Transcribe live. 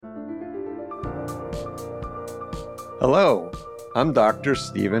Hello, I'm Dr.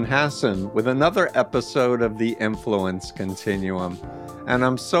 Stephen Hassan with another episode of the Influence Continuum. And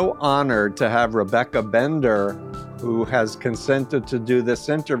I'm so honored to have Rebecca Bender, who has consented to do this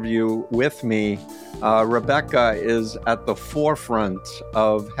interview with me. Rebecca is at the forefront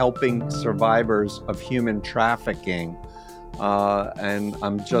of helping survivors of human trafficking. And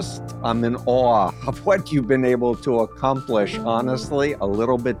I'm in awe of what you've been able to accomplish. Honestly, a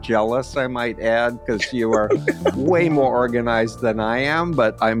little bit jealous, I might add, because you are way more organized than I am.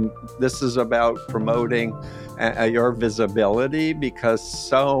 But this is about promoting your visibility, because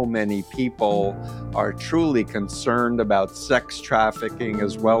so many people are truly concerned about sex trafficking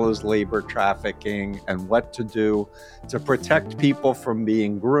as well as labor trafficking and what to do to protect people from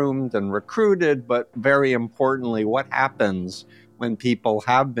being groomed and recruited, but very importantly, what happens when people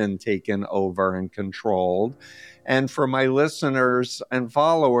have been taken over and controlled. And for my listeners and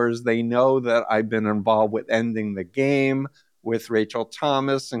followers, they know that I've been involved with Ending the Game with Rachel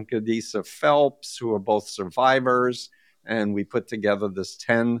Thomas and Kadisa Phelps, who are both survivors. And we put together this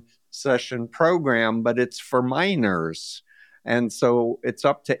 10-session program, but it's for minors. And so it's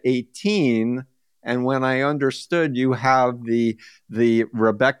up to 18. And when I understood you have the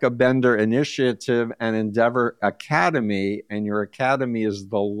Rebecca Bender Initiative and Endeavor Academy, and your academy is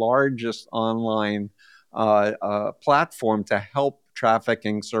the largest online platform to help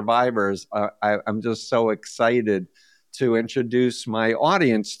trafficking survivors, I'm just so excited to introduce my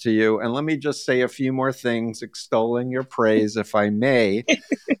audience to you. And let me just say a few more things, extolling your praise, if I may.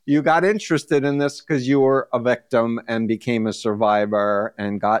 You got interested in this because you were a victim and became a survivor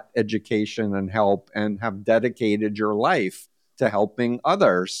and got education and help and have dedicated your life to helping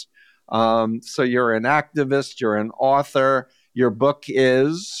others. So you're an activist, you're an author. Your book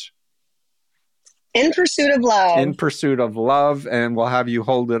is In Pursuit of Love. In Pursuit of Love, and we'll have you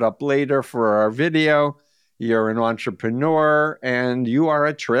hold it up later for our video. You're an entrepreneur, and you are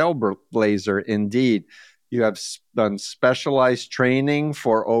a trailblazer indeed. You have done specialized training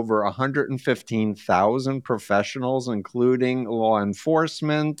for over 115,000 professionals, including law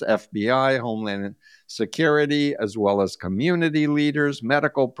enforcement, FBI, Homeland Security, as well as community leaders,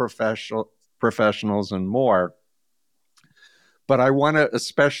 medical professionals, and more. But I want to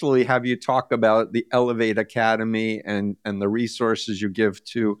especially have you talk about the Elevate Academy and the resources you give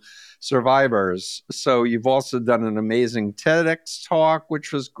to survivors. So you've also done an amazing TEDx talk,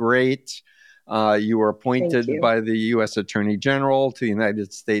 which was great. You were appointed by the U.S. Attorney General to the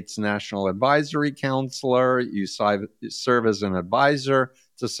United States National Advisory Counselor. You serve as an advisor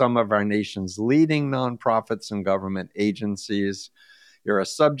to some of our nation's leading nonprofits and government agencies. You're a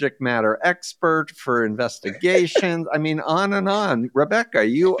subject matter expert for investigations. I mean, on and on. Rebecca,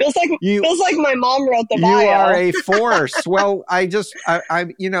 feels like my mom wrote the bio. You are a force. Well, I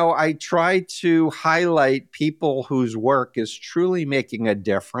try to highlight people whose work is truly making a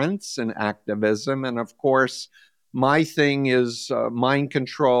difference in activism. And of course, my thing is mind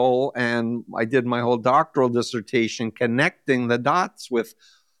control. And I did my whole doctoral dissertation connecting the dots with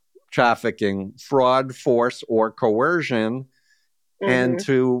trafficking, fraud, force, or coercion. And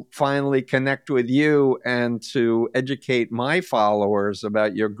to finally connect with you and to educate my followers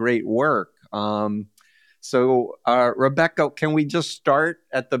about your great work. So, Rebecca, can we just start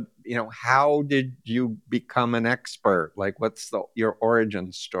at how did you become an expert? Like, what's your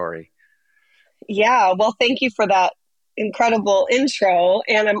origin story? Yeah, well, thank you for that incredible intro.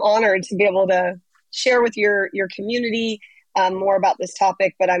 And I'm honored to be able to share with your community more about this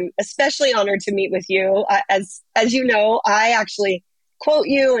topic. But I'm especially honored to meet with you. As you know, I actually quote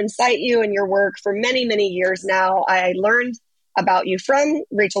you and cite you in your work for many, many years now. I learned about you from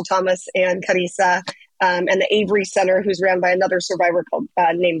Rachel Thomas and Carissa and the Avery Center, who's ran by another survivor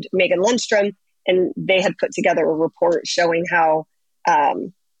named Megan Lundstrom. And they had put together a report showing how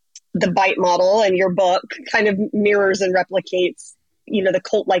the BITE model and your book kind of mirrors and replicates, the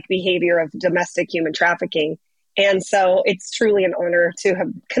cult-like behavior of domestic human trafficking. And so it's truly an honor to have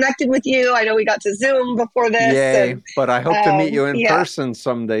connected with you. I know we got to Zoom before this. Yay, but I hope to meet you in person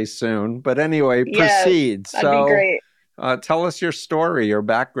someday soon. But anyway, proceed. That'd be great. Tell us your story, your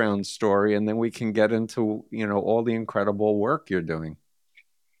background story, and then we can get into, all the incredible work you're doing.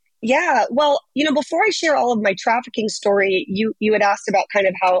 Yeah, well, before I share all of my trafficking story, you had asked about kind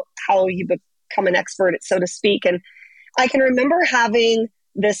of how you become an expert, so to speak. And I can remember having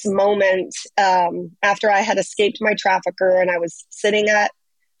this moment after I had escaped my trafficker, and I was sitting at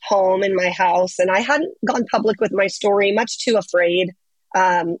home in my house, and I hadn't gone public with my story, much too afraid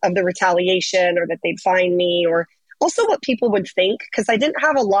of the retaliation or that they'd find me, or also what people would think, because I didn't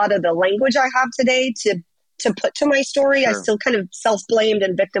have a lot of the language I have today to put to my story. Sure. I still kind of self-blamed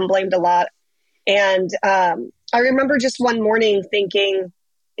and victim blamed a lot. And I remember just one morning thinking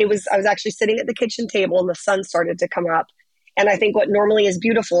I was actually sitting at the kitchen table and the sun started to come up. And I think what normally is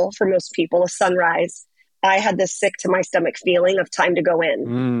beautiful for most people, a sunrise, I had this sick to my stomach feeling of time to go in.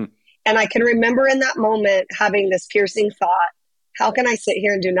 Mm, And I can remember in that moment having this piercing thought, how can I sit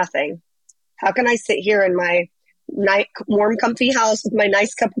here and do nothing? How can I sit here in my warm, comfy house with my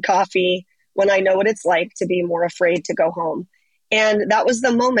nice cup of coffee when I know what it's like to be more afraid to go home? And that was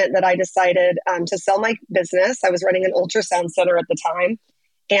the moment that I decided to sell my business. I was running an ultrasound center at the time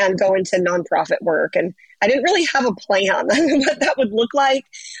and go into nonprofit work. And I didn't really have a plan on what that would look like.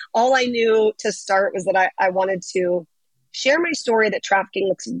 All I knew to start was that I wanted to share my story that trafficking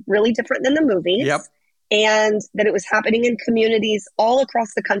looks really different than the movies. yep. And that it was happening in communities all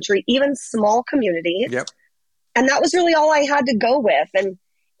across the country, even small communities. Yep. And that was really all I had to go with. And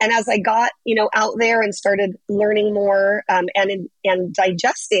as I got, out there and started learning more and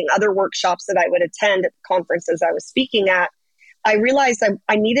digesting other workshops that I would attend at the conferences I was speaking at, I realized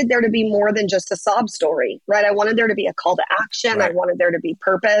I needed there to be more than just a sob story, right? I wanted there to be a call to action. Right. I wanted there to be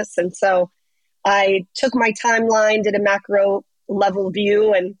purpose. And so I took my timeline, did a macro level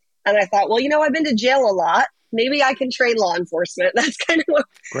view, and I thought, well, I've been to jail a lot. Maybe I can train law enforcement. That's kind of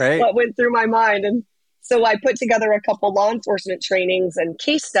what went through my mind. And so I put together a couple law enforcement trainings and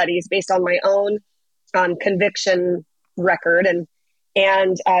case studies based on my own conviction record, and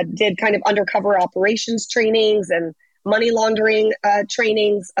did kind of undercover operations trainings and money laundering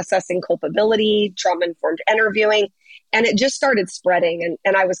trainings, assessing culpability, trauma-informed interviewing. And it just started spreading.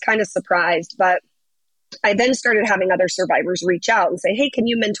 And I was kind of surprised. But I then started having other survivors reach out and say, hey, can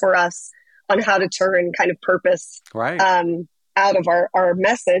you mentor us on how to turn kind of purpose out of our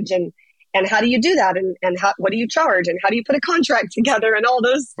message? And how do you do that? And what do you charge? And how do you put a contract together? And all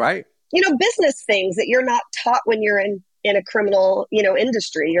those, business things that you're not taught when you're in a criminal,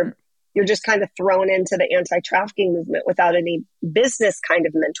 industry. You're just kind of thrown into the anti-trafficking movement without any business kind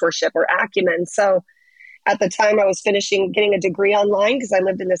of mentorship or acumen. So at the time I was getting a degree online because I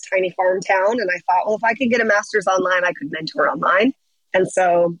lived in this tiny farm town. And I thought, well, if I could get a master's online, I could mentor online. And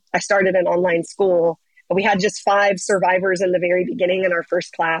so I started an online school. We had just 5 survivors in the very beginning in our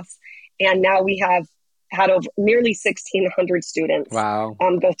first class. And now we have had over nearly 1,600 students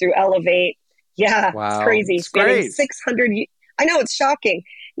go through Elevate. Yeah, Wow. It's crazy. It's great. 600. I know, it's shocking.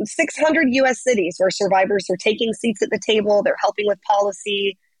 600 U.S. cities where survivors are taking seats at the table. They're helping with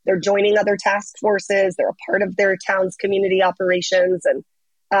policy. They're joining other task forces. They're a part of their town's community operations.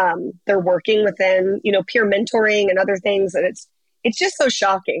 And they're working within, peer mentoring and other things. And it's just so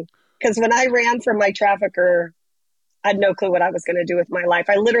shocking because when I ran from my trafficker, I had no clue what I was going to do with my life.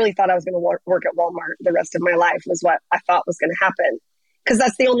 I literally thought I was going to work at Walmart the rest of my life was what I thought was going to happen. Because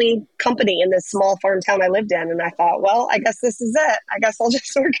that's the only company in this small farm town I lived in. And I thought, well, I guess this is it. I guess I'll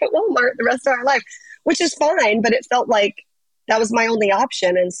just work at Walmart the rest of our life, which is fine. But it felt like that was my only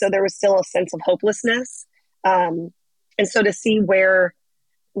option. And so there was still a sense of hopelessness. And so to see where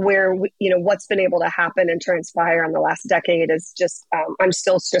what's been able to happen and transpire in the last decade is just, I'm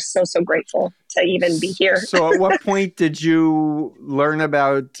still just so grateful to even be here. So at what point did you learn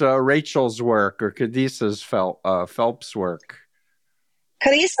about Rachel's work or Cadisa's Phelps' work?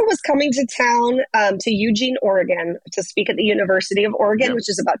 Carissa was coming to town to Eugene, Oregon to speak at the University of Oregon, which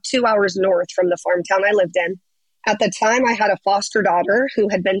is about 2 hours north from the farm town I lived in. At the time, I had a foster daughter who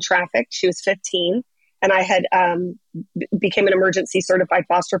had been trafficked. She was 15, and I had became an emergency certified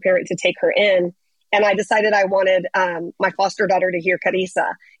foster parent to take her in. And I decided I wanted my foster daughter to hear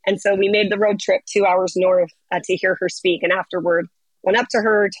Carissa. And so we made the road trip 2 hours north to hear her speak. And afterward, went up to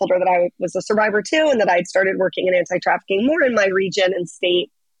her, told her that I was a survivor too, and that I'd started working in anti-trafficking more in my region and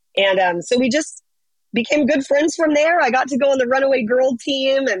state. And so we just became good friends from there. I got to go on the Runaway Girl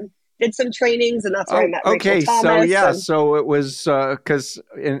team and did some trainings, and that's where I met Rachel Thomas. So it was because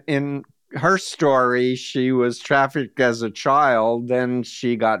in her story, she was trafficked as a child, then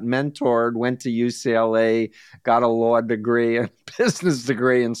she got mentored, went to UCLA, got a law degree, a business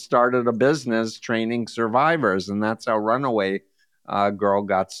degree, and started a business training survivors, and that's how Runaway Girl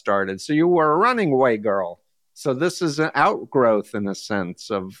got started. So you were a running away girl. So this is an outgrowth in a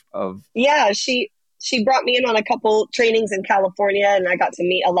sense of Yeah, she brought me in on a couple trainings in California, and I got to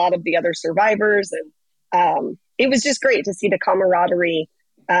meet a lot of the other survivors. And it was just great to see the camaraderie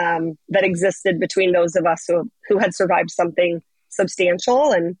that existed between those of us who had survived something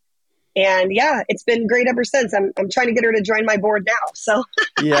substantial. And yeah, it's been great ever since. I'm trying to get her to join my board now. So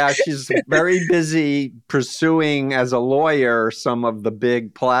yeah, she's very busy pursuing as a lawyer some of the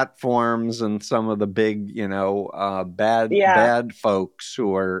big platforms and some of the big, bad folks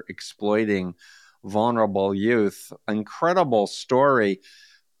who are exploiting vulnerable youth. Incredible story.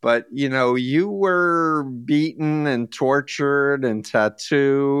 But, you were beaten and tortured and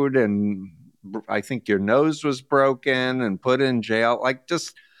tattooed, and I think your nose was broken and put in jail. Like,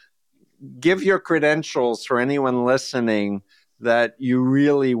 just give your credentials for anyone listening that you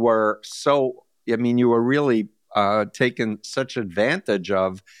really were you were really taken such advantage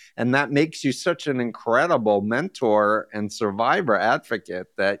of. And that makes you such an incredible mentor and survivor advocate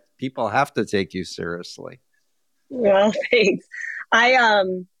that people have to take you seriously. Well, thanks.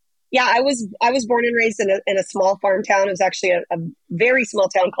 Yeah, I was born and raised in a small farm town. It was actually a very small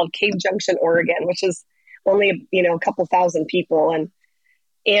town called Cave Junction, Oregon, which is only, a couple thousand people.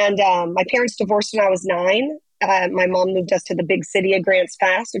 And my parents divorced when I was 9. My mom moved us to the big city of Grants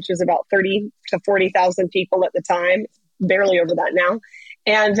Pass, which was about 30 to 40,000 people at the time, barely over that now.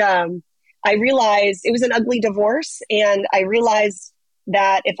 And I realized it was an ugly divorce. And I realized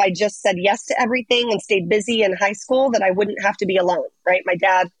that if I just said yes to everything and stayed busy in high school, that I wouldn't have to be alone, right? My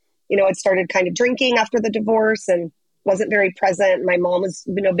dad, had started kind of drinking after the divorce and wasn't very present. My mom was,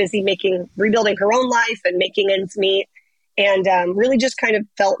 busy rebuilding her own life and making ends meet. And really just kind of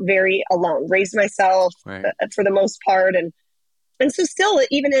felt very alone, raised myself Right. For the most part. And so still,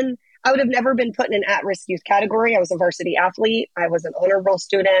 I would have never been put in an at-risk youth category. I was a varsity athlete. I was an honor roll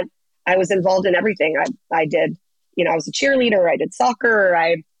student. I was involved in everything. I did, I was a cheerleader. I did soccer.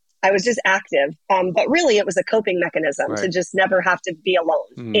 I was just active. But really, it was a coping mechanism to just never have to be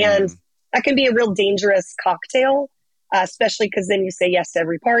alone. And that can be a real dangerous cocktail, especially because then you say yes to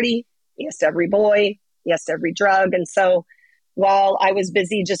every party, yes to every boy, yes to every drug. And so while I was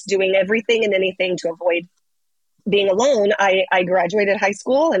busy just doing everything and anything to avoid being alone, I graduated high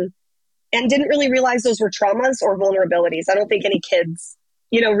school and didn't really realize those were traumas or vulnerabilities. I don't think any kids,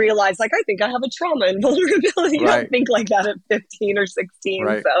 realize like, I think I have a trauma and vulnerability. You don't think like that at 15 or 16.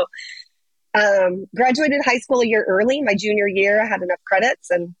 Right. So graduated high school a year early. My junior year, I had enough credits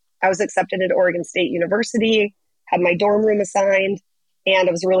and I was accepted at Oregon State University, had my dorm room assigned, and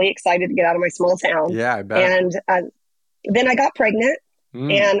I was really excited to get out of my small town. Yeah, I bet. And then I got pregnant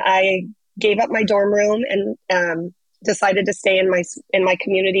and I gave up my dorm room and decided to stay in my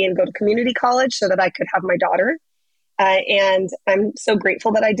community and go to community college so that I could have my daughter. And I'm so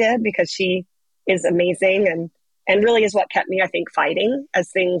grateful that I did because she is amazing and really is what kept me, I think, fighting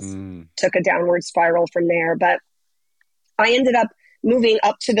as things took a downward spiral from there. But I ended up moving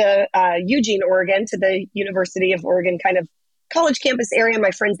up to the Eugene, Oregon, to the University of Oregon kind of college campus area.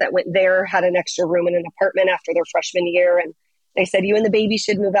 My friends that went there had an extra room in an apartment after their freshman year. And they said, you and the baby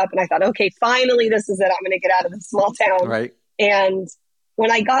should move up. And I thought, okay, finally, this is it. I'm going to get out of this small town. Right. And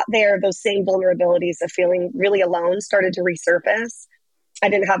when I got there, those same vulnerabilities of feeling really alone started to resurface. I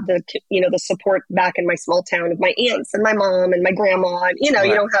didn't have the support back in my small town of my aunts and my mom and my grandma. And, you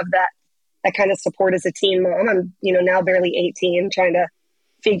don't have that kind of support as a teen mom. I'm, now barely 18, trying to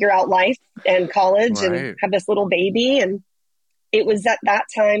figure out life and college and have this little baby. And it was at that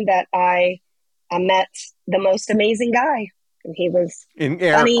time that I met the most amazing guy. And he was in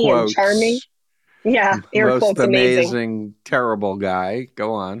air funny quotes. and charming. Yeah, air most quotes, amazing, terrible guy.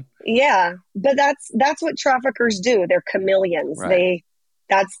 Go on. Yeah, but that's what traffickers do. They're chameleons. Right.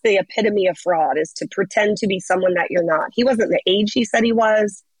 That's the epitome of fraud, is to pretend to be someone that you're not. He wasn't the age he said he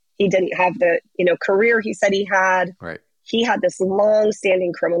was. He didn't have the, career he said he had. Right. He had this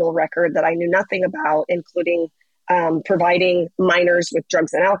long-standing criminal record that I knew nothing about, including providing minors with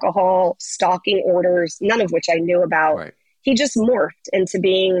drugs and alcohol, stalking orders, none of which I knew about. Right. He just morphed into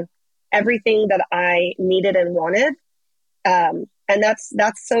being everything that I needed and wanted. And that's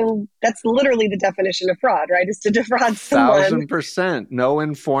literally the definition of fraud, right? Is to defraud someone. 1,000%. No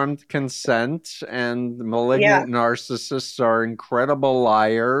informed consent, and malignant narcissists are incredible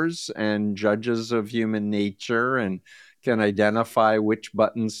liars and judges of human nature and can identify which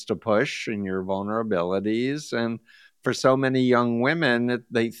buttons to push in your vulnerabilities. And for so many young women,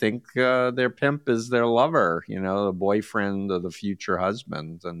 they think their pimp is their lover, the boyfriend or the future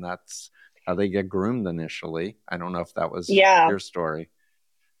husband. And that's how they get groomed initially. I don't know if that was your story.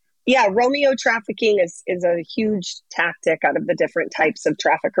 Yeah, Romeo trafficking is a huge tactic out of the different types of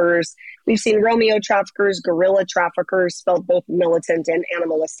traffickers. We've seen Romeo traffickers, guerrilla traffickers, spelled both militant and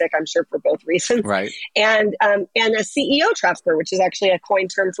animalistic, I'm sure for both reasons. Right. And a CEO trafficker, which is actually a coined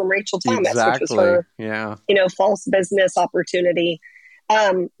term from Rachel Thomas, which was her, false business opportunity.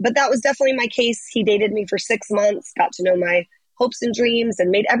 But that was definitely my case. He dated me for 6 months, got to know my hopes and dreams, and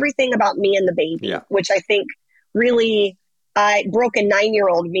made everything about me and the baby, which I think really... I broke a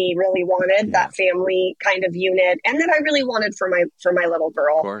 9-year-old me really wanted that family kind of unit, and that I really wanted for my little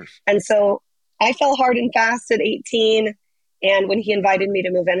girl. Of course. And so I fell hard and fast at 18. And when he invited me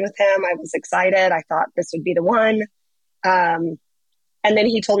to move in with him, I was excited. I thought this would be the one. And then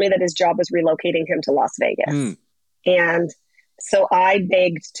he told me that his job was relocating him to Las Mm, Vegas. And so I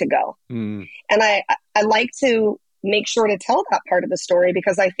begged to go. mm, And I like to make sure to tell that part of the story,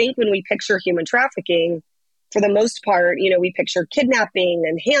 because I think when we picture human trafficking, for the most part, we picture kidnapping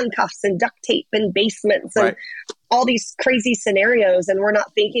and handcuffs and duct tape and basements and right. all these crazy scenarios. And we're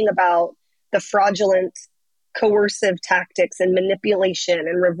not thinking about the fraudulent, coercive tactics and manipulation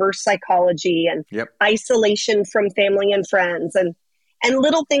and reverse psychology and Yep. isolation from family and friends and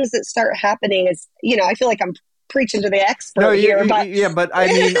little things that start happening. Is, I feel like I'm preaching to the expert here, but yeah, but I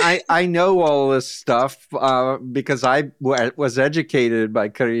mean, I know all this stuff because was educated by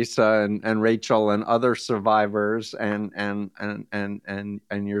Carissa and Rachel and other survivors and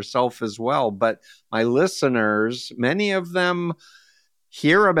yourself as well. But my listeners, many of them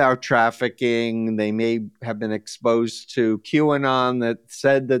hear about trafficking. They may have been exposed to QAnon that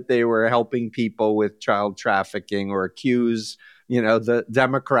said that they were helping people with child trafficking, or accuse, the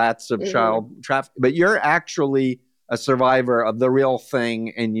Democrats of child trafficking. But you're actually a survivor of the real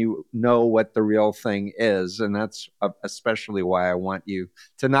thing, and you know what the real thing is. And that's especially why I want you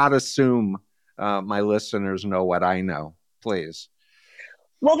to not assume my listeners know what I know. Please.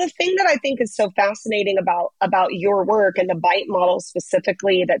 well, the thing that I think is so fascinating about your work and the bite model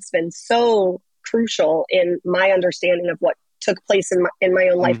specifically, that's been so crucial in my understanding of what took place in my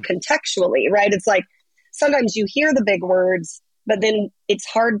own life contextually, right? It's like sometimes you hear the big words, but then it's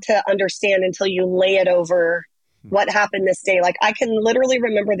hard to understand until you lay it over what happened this day. Like, I can literally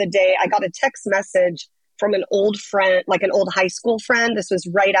remember the day I got a text message from an old friend, like an old high school friend. This was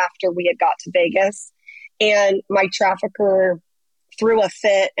right after we had got to Vegas, and my trafficker threw a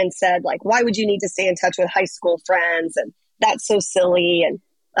fit and said, like, why would you need to stay in touch with high school friends? And that's so silly.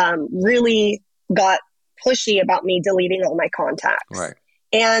 And really got pushy about me deleting all my contacts. Right.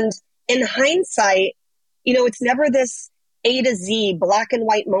 And in hindsight, it's never this A to Z black and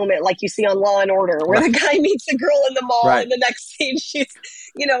white moment like you see on Law and Order, where the guy meets a girl in the mall and the next scene she's,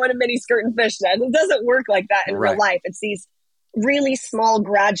 in a mini skirt and fishnet. It doesn't work like that in real life. It's these really small,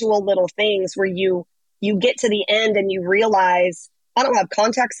 gradual little things where you get to the end and you realize, I don't have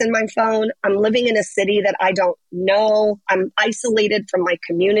contacts in my phone. I'm living in a city that I don't know. I'm isolated from my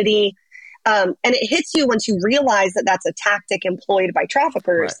community. And it hits you once you realize that that's a tactic employed by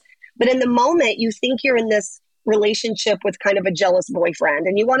traffickers. Right. But in the moment, you think you're in this relationship with kind of a jealous boyfriend,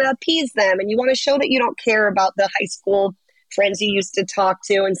 and you want to appease them, and you want to show that you don't care about the high school friends you used to talk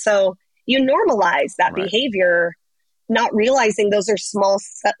to. And so you normalize that behavior, not realizing those are small,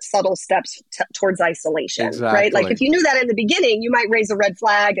 subtle steps towards isolation, right? Like, if you knew that in the beginning, you might raise a red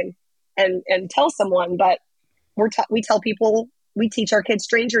flag and tell someone. But we tell people, we teach our kids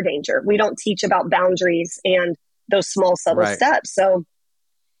stranger danger. We don't teach about boundaries and those small, subtle steps. So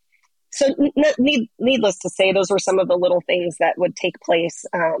needless to say, those were some of the little things that would take place.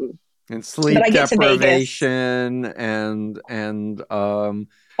 And sleep deprivation and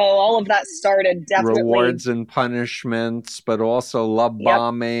all of that started definitely. Rewards and punishments, but also love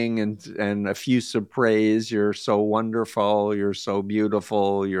bombing and effusive praise. You're so wonderful. You're so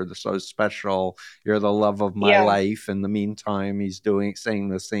beautiful. You're so special. You're the love of my life. In the meantime, he's saying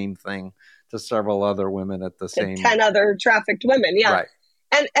the same thing to several other women at the same 10 other trafficked women. Yeah. Right.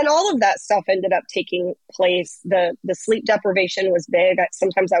 And all of that stuff ended up taking place. The sleep deprivation was big.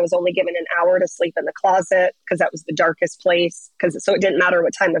 Sometimes I was only given an hour to sleep in the closet because that was the darkest place. So it didn't matter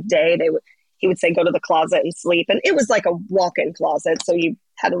what time of day. He would say, go to the closet and sleep. And it was like a walk-in closet, so you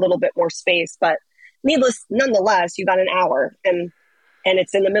had a little bit more space. But nonetheless, you got an hour, and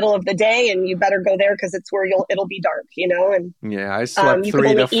it's in the middle of the day, and you better go there because it's where it'll be dark, And yeah, I slept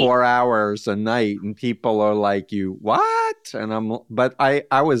 3 to 4 hours a night, and people are like, "You what?" And but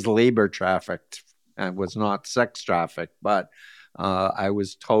I was labor trafficked. I was not sex trafficked, but I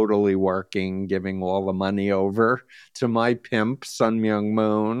was totally working, giving all the money over to my pimp, Sun Myung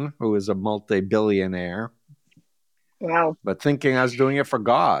Moon, who is a multi-billionaire. Wow! But thinking I was doing it for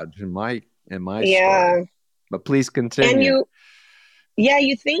God in my story. But please continue. And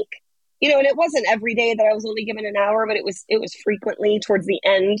you think, and it wasn't every day that I was only given an hour, but it was frequently. Towards the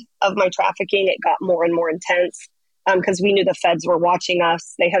end of my trafficking, it got more and more intense because we knew the feds were watching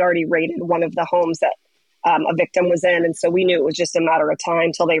us. They had already raided one of the homes that a victim was in. And so we knew it was just a matter of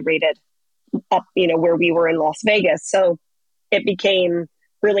time till they raided up, where we were in Las Vegas. So it became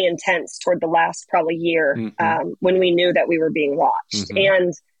really intense toward the last probably year when we knew that we were being watched.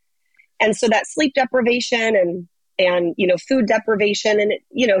 And so that sleep deprivation and food deprivation. And,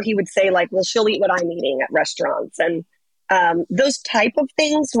 he would say, like, well, she'll eat what I'm eating at restaurants. And those type of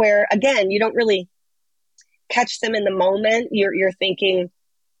things where, again, you don't really catch them in the moment. You're thinking,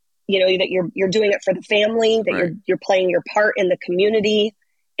 that you're doing it for the family, that Right. you're playing your part in the community.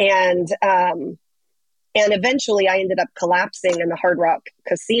 And eventually I ended up collapsing in the Hard Rock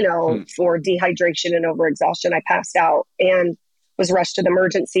Casino for dehydration and overexhaustion. I passed out and was rushed to the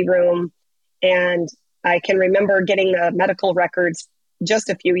emergency room. And I can remember getting the medical records just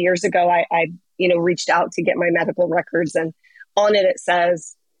a few years ago. I reached out to get my medical records, and on it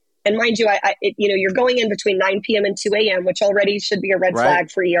says, and mind you, you're going in between 9 p.m. and 2 a.m., which already should be a red flag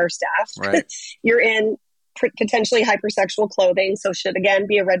for ER staff. Right. You're in potentially hypersexual clothing, so should again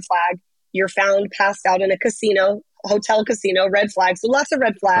be a red flag. You're found passed out in a hotel casino, red flags. So lots of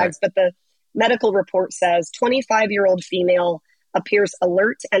red flags, but the medical report says 25-year-old female appears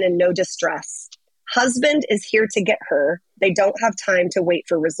alert and in no distress. Husband is here to get her. They don't have time to wait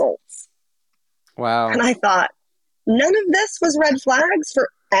for results. Wow. And I thought, none of this was red flags for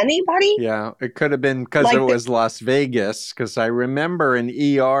anybody? Yeah, it could have been because it was Las Vegas, because I remember an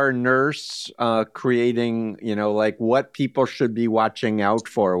ER nurse creating, like what people should be watching out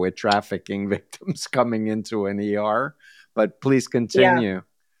for with trafficking victims coming into an ER. But please continue.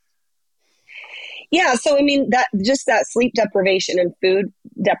 Yeah, so I mean, that sleep deprivation and food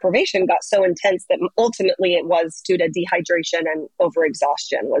deprivation got so intense that ultimately it was due to dehydration and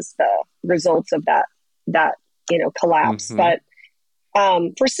overexhaustion was the results of that collapse. But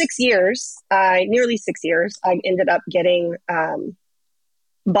for 6 years, nearly 6 years, I ended up getting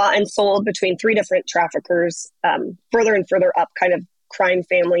bought and sold between 3 different traffickers, further and further up kind of crime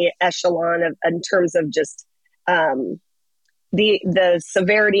family echelon in terms of just the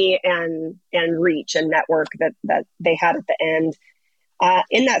severity and reach and network that they had at the end.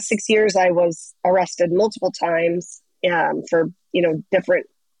 In that 6 years, I was arrested multiple times for different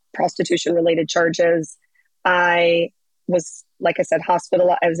prostitution related charges. I was, like I said, I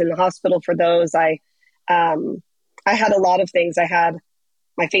was in the hospital for those. I had a lot of things. I had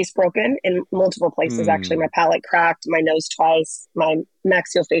my face broken in multiple places, actually. My palate cracked, my nose twice, my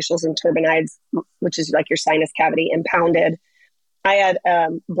maxillofacials and turbinates, which is like your sinus cavity, impounded. I had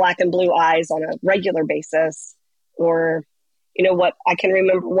black and blue eyes on a regular basis. Or, what I can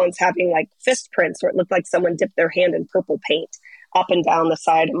remember once having like fist prints where it looked like someone dipped their hand in purple paint up and down the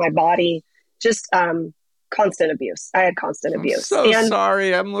side of my body. Just constant abuse. I had constant abuse. So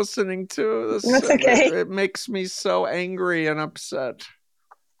sorry I'm listening to this. That's okay. It makes me so angry and upset.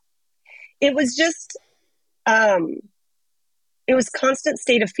 It was just, it was constant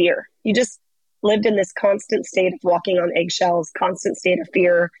state of fear. You just lived in this constant state of walking on eggshells, constant state of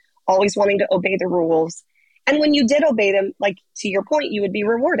fear, always wanting to obey the rules. And when you did obey them, like to your point, you would be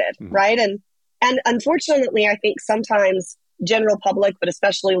rewarded, right? And unfortunately, I think sometimes general public, but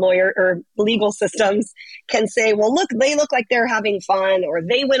especially lawyer or legal systems can say, well, look, they look like they're having fun, or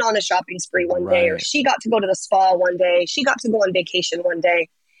they went on a shopping spree one day, or she got to go to the spa one day, she got to go on vacation one day.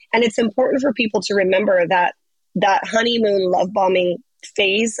 And it's important for people to remember that honeymoon love bombing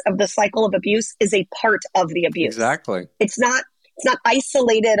phase of the cycle of abuse is a part of the abuse. Exactly. It's not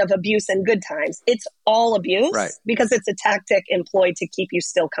isolated of abuse and good times. It's all abuse, because it's a tactic employed to keep you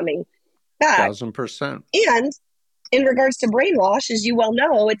still coming back. 1,000%. And in regards to brainwash, as you well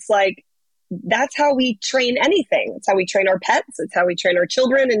know, it's like, that's how we train anything. It's how we train our pets. It's how we train our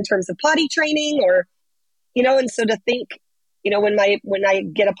children in terms of potty training, or, and so to think, when I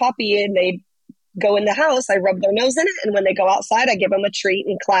get a puppy and they go in the house, I rub their nose in it. And when they go outside, I give them a treat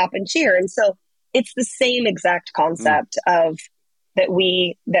and clap and cheer. And so it's the same exact concept of that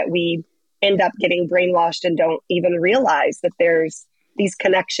we end up getting brainwashed and don't even realize that there's these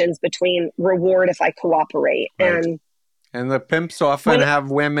connections between reward if I cooperate. And the pimps often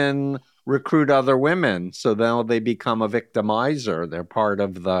have women recruit other women. So then they become a victimizer. They're part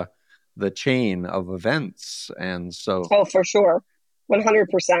of the chain of events. And so. Oh, for sure.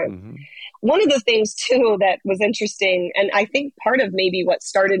 100%. One of the things too that was interesting, and I think part of maybe what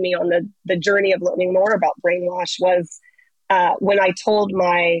started me on the journey of learning more about brainwash was when I told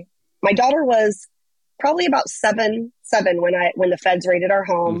my daughter was probably about seven when the feds raided our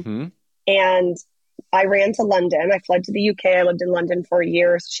home, and I ran to London. I fled to the UK. I lived in London for a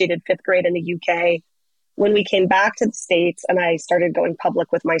year. So she did 5th grade in the UK. When we came back to the States and I started going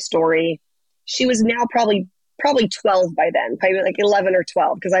public with my story, she was now probably 12 by then, probably like 11 or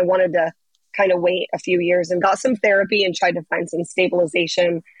 12, because I wanted to kind of wait a few years and got some therapy and tried to find some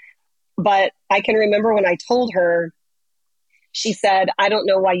stabilization. But I can remember when I told her, she said, I don't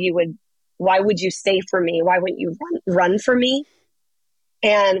know why would you stay for me? Why wouldn't you run for me?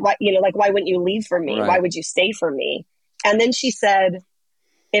 And why wouldn't you leave for me? Why would you stay for me? And then she said,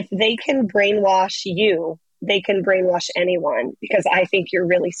 if they can brainwash you, they can brainwash anyone, because I think you're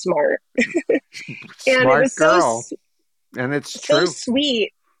really smart. And Smart it was girl. And it's so true.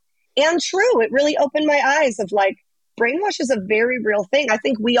 sweet. and true. It really opened my eyes of like, brainwash is a very real thing. I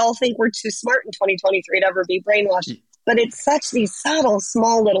think we all think we're too smart in 2023 to ever be brainwashed, but it's such these subtle,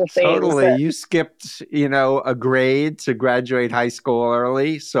 small little things Totally. that, You skipped, a grade to graduate high school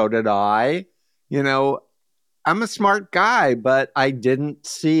early. So did I. You know, I'm a smart guy, but I didn't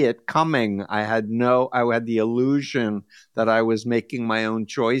see it coming. I had the illusion that I was making my own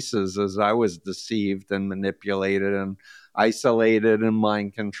choices as I was deceived and manipulated and isolated and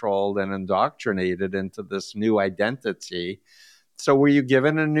mind controlled and indoctrinated into this new identity. So were you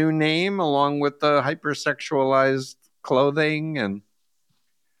given a new name along with the hypersexualized clothing and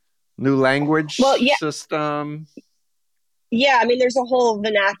new well, language yeah, system? yeah. I mean, there's a whole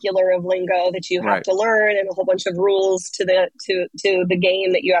vernacular of lingo that you have Right. to learn, and a whole bunch of rules to the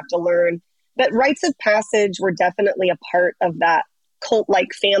game that you have to learn. But rites of passage were definitely a part of that cult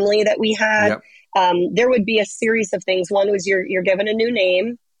like family that we had. Yep. There would be a series of things. One was you're given a new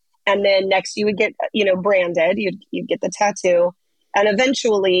name, and then next you would get branded. You'd get the tattoo, and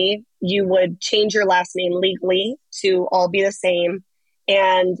eventually you would change your last name legally to all be the same.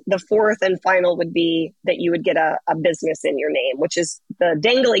 And the fourth and final would be that you would get a business in your name, which is the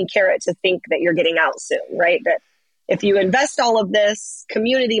dangling carrot to think that you're getting out soon, right? That if you invest all of this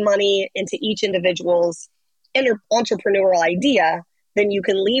community money into each individual's entrepreneurial idea, then you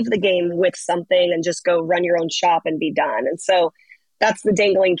can leave the game with something and just go run your own shop and be done. And so that's the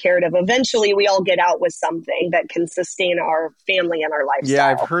dangling carrot of eventually we all get out with something that can sustain our family and our Yeah,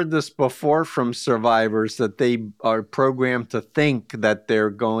 I've lifestyle. heard this before from survivors that they are programmed to think that they're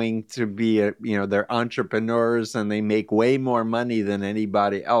going to be, they're entrepreneurs and they make way more money than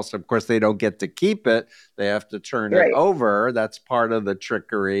anybody else. Of course, they don't get to keep it. They have to turn it Right. over. That's part of the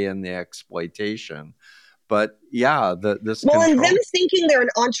trickery and the exploitation. But yeah, this Well, and them control. thinking they're an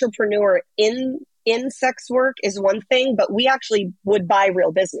entrepreneur in sex work is one thing, but we actually would buy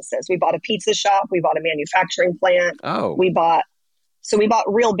real businesses. We bought a pizza shop, we bought a manufacturing plant, Oh, we bought we bought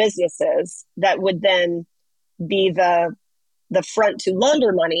real businesses that would then be the front to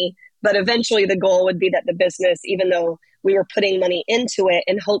launder money, but eventually the goal would be that the business, even though we were putting money into it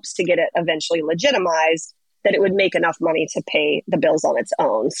in hopes to get it eventually legitimized, that it would make enough money to pay the bills on its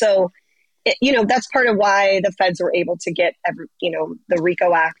own. So that's part of why the feds were able to get the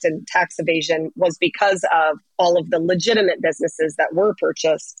RICO Act and tax evasion was because of all of the legitimate businesses that were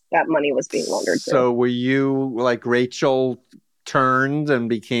purchased that money was being laundered through. so were you like Rachel turned and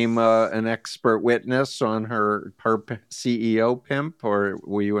became an expert witness on her CEO pimp, or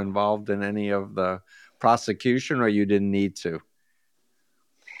were you involved in any of the prosecution, or you didn't need to?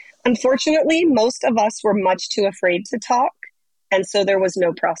 Unfortunately, most of us were much too afraid to talk. And so there was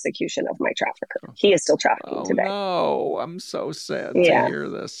no prosecution of my trafficker. He is still trafficking Oh today. no, I'm so sad to Yeah. hear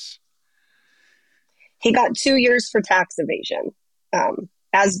this. He got 2 years for tax evasion,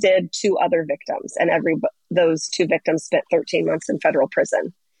 as did two other victims. And those two victims spent 13 months in federal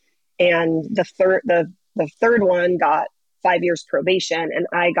prison. And the third one got 5 years probation, and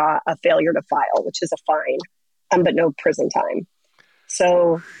I got a failure to file, which is a fine, but no prison time.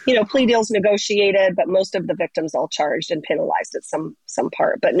 So, plea deals negotiated, but most of the victims all charged and penalized at some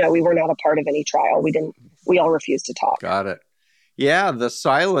part. But no, we were not a part of any trial. We all refused to talk. Got it. Yeah, the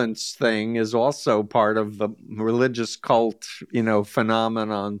silence thing is also part of the religious cult,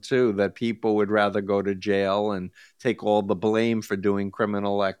 phenomenon too, that people would rather go to jail and take all the blame for doing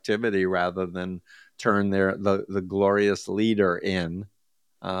criminal activity rather than turn the glorious leader in.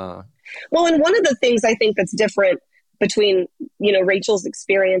 Well, and one of the things I think that's different between, Rachel's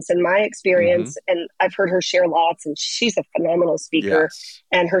experience and my Mm-hmm. experience, and I've heard her share lots, and she's a phenomenal speaker, Yes.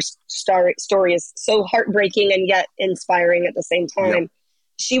 and her story is so heartbreaking and yet inspiring at the same Yep. time.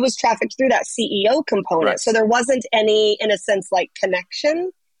 She was trafficked through that CEO component. Right. So there wasn't any, in a sense, like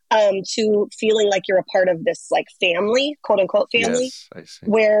connection to feeling like you're a part of this like family, quote unquote family, Yes, I see.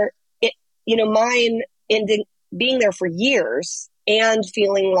 where it, mine ending being there for years and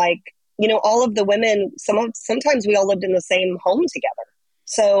feeling like, all of the women, sometimes we all lived in the same home together.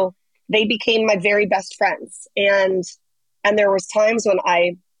 So they became my very best friends. And there was times when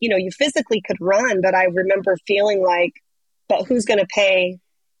you physically could run, but I remember feeling like, but who's going to pay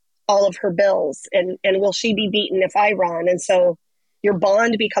all of her bills? And will she be beaten if I run? And so your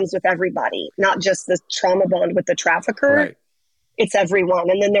bond becomes with everybody, not just the trauma bond with the trafficker. Right. It's everyone.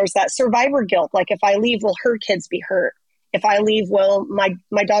 And then there's that survivor guilt. Like if I leave, will her kids be hurt? If I leave, well,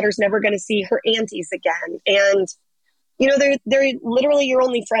 my daughter's never going to see her aunties again. And, they're literally your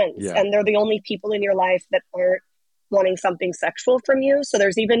only friends. Yeah. And they're the only people in your life that aren't wanting something sexual from you. So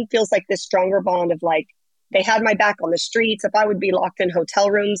there's even feels like this stronger bond of like, they had my back on the streets. If I would be locked in hotel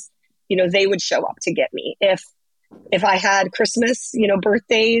rooms, they would show up to get me. If If I had Christmas,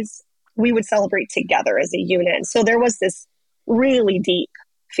 birthdays, we would celebrate together as a unit. And so there was this really deep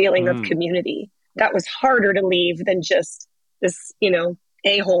feeling of Mm. community that was harder to leave than just this,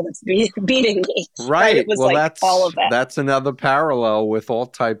 a-hole that's beating me, right? It Right. was Well, like all of that. that's another parallel with all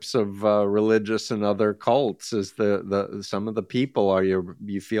types of religious and other cults. Is the some of the people are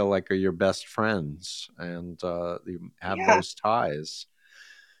you feel like are your best friends, and you have Yeah. those ties.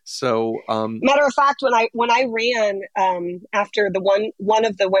 So, Matter of fact, when I ran after the one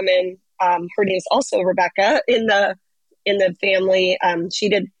of the women, her name is also Rebecca in the family. She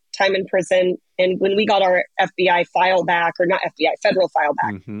did time in prison, and when we got our FBI file back, or not FBI, federal file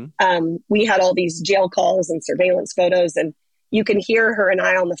back, mm-hmm. we had all these jail calls and surveillance photos, and you can hear her and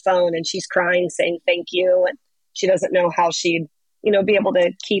I on the phone, and she's crying, saying thank you, and she doesn't know how she'd be able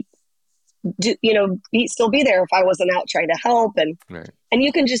to keep still be there if I wasn't out trying to help, and Right. and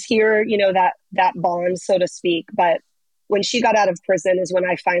you can just hear that bond, so to speak. But when she got out of prison is when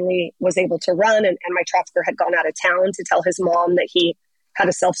I finally was able to run, and my trafficker had gone out of town to tell his mom that he had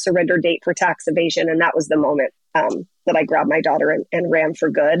a self-surrender date for tax evasion, and that was the moment that I grabbed my daughter and ran for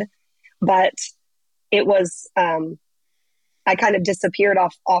good. But it was I kind of disappeared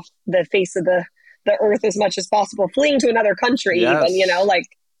off the face of the earth as much as possible, fleeing to another country, even, Yes. like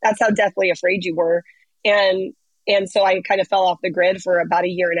that's how deathly afraid you were. And so I kind of fell off the grid for about a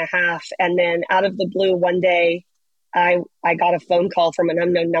year and a half. And then out of the blue, one day, I got a phone call from an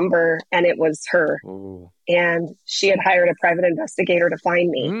unknown number, and it was her. Ooh. And she had hired a private investigator to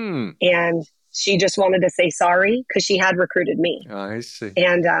find me. Mm. And she just wanted to say sorry because she had recruited me. I see.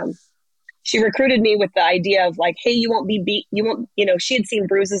 And she recruited me with the idea of like, hey, you won't be beat. You won't, she had seen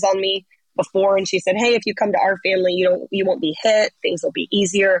bruises on me before. And she said, hey, if you come to our family, you won't be hit. Things will be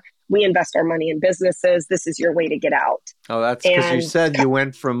easier. We invest our money in businesses. This is your way to get out. Oh, that's because you And said you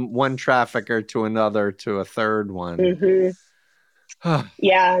went from one trafficker to another to a third one. mm-hmm.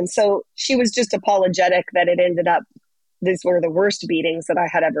 Yeah. And so she was just apologetic that it ended up, these were the worst beatings that I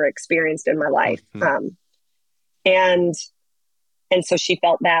had ever experienced in my life. Mm-hmm. And so she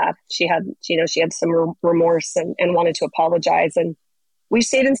felt bad. She had some remorse and wanted to apologize. And we've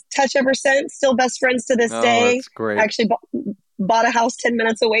stayed in touch ever since, still best friends to this Oh, day. that's great. I actually bought a house 10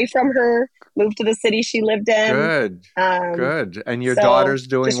 minutes away from her, moved to the city she lived in. Good. Good. And your So daughter's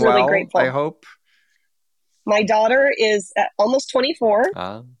doing just really well, I grateful. hope? My daughter is almost 24.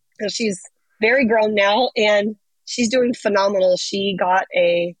 Ah. And she's very grown now, and she's doing phenomenal. She's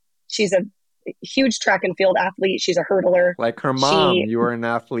a huge track and field athlete. She's a hurdler. Like her mom, She you were an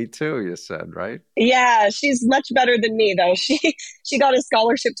athlete too, you said, right? Yeah, she's much better than me though. She got a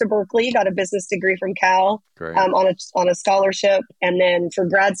scholarship to Berkeley, got a business degree from Cal, Great. On a scholarship, and then for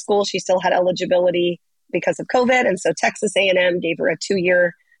grad school she still had eligibility because of COVID, and so Texas A&M gave her a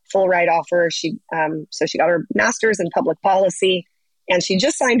 2-year full ride offer. So she got her master's in public policy, and she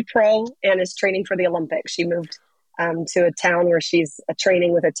just signed pro and is training for the Olympics. She moved to a town where she's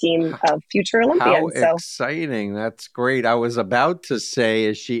training with a team of future Olympians. How exciting. That's great. I was about to say,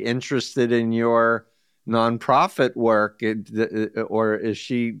 is she interested in your nonprofit work, or is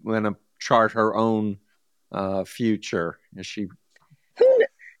she going to chart her own future? Is she?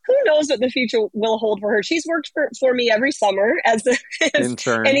 Who knows what the future will hold for her? She's worked for me every summer as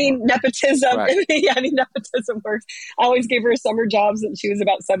Intern. any nepotism, Right. any nepotism works. I always gave her summer jobs when she was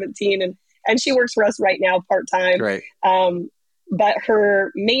about 17, and she works for us right now part-time. Great. But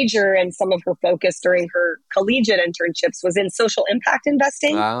her major and some of her focus during her collegiate internships was in social impact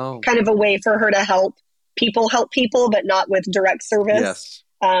investing, kind of a way for her to help people, but not with direct service.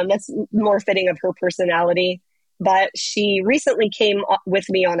 Yes. That's more fitting of her personality. But she recently came with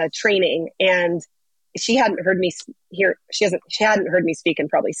me on a training, and she hadn't heard me she hadn't heard me speak in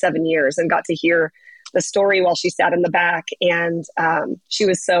probably 7 years, and got to hear the story while she sat in the back. And she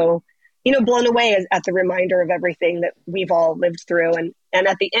was so, blown away at the reminder of everything that we've all lived through. And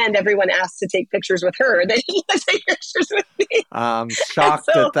at the end, everyone asked to take pictures with her. They didn't want to take pictures with me. I'm shocked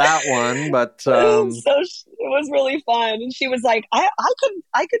at that one, but so it was really fun. And she was like, I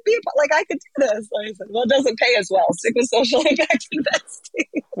could be like, I could do this. And I said, well, it doesn't pay as well. Stick with social impact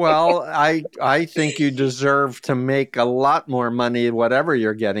investing. Well, I think you deserve to make a lot more money. Whatever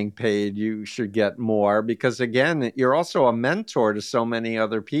you're getting paid, you should get more, because again, you're also a mentor to so many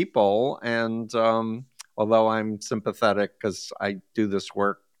other people. And although I'm sympathetic because I do this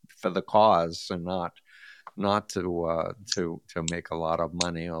work for the cause and not to make a lot of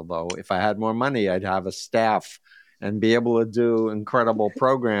money. Although if I had more money, I'd have a staff and be able to do incredible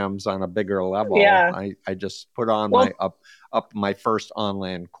programs on a bigger level. Yeah. I just put on my up my first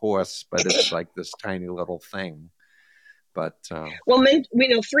online course, but it's like this tiny little thing. But Well, we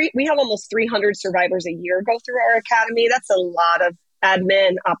know we have almost 300 survivors a year go through our academy. That's a lot of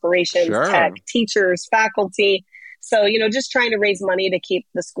admin, operations, tech, sure. teachers, faculty. So, just trying to raise money to keep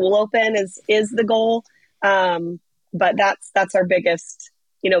the school open is the goal. But that's our biggest,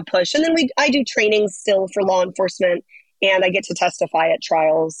 push. And then I do training still for law enforcement, and I get to testify at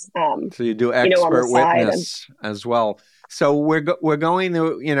trials, So you do on the expert side. And witness as well. So we're going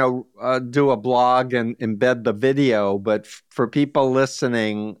to do a blog and embed the video. But for people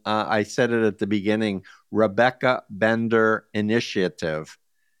listening, I said it at the beginning. Rebecca Bender Initiative,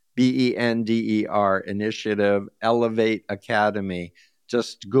 BENDER Initiative, Elevate Academy.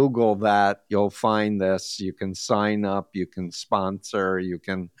 Just Google that. You'll find this. You can sign up. You can sponsor. You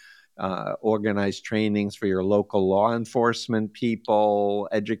can organize trainings for your local law enforcement people,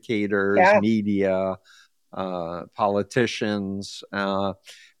 educators, yeah, media, politicians, and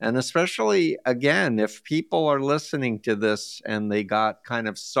especially, again, if people are listening to this and they got kind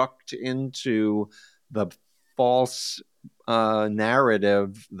of sucked into the false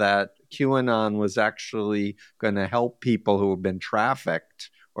narrative that QAnon was actually going to help people who have been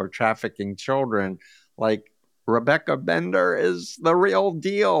trafficked or trafficking children, like Rebecca Bender is the real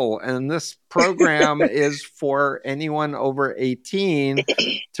deal. And this program is for anyone over 18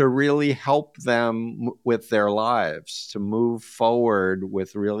 to really help them with their lives, to move forward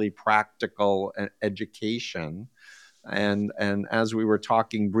with really practical education. And as we were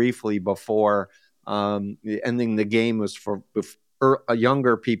talking briefly before, ending the game was for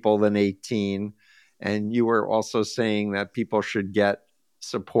younger people than 18. And you were also saying that people should get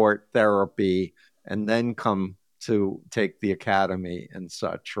support therapy and then come to take the academy and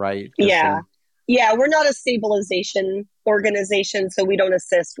such, right? Because yeah, then, yeah. We're not a stabilization organization, so we don't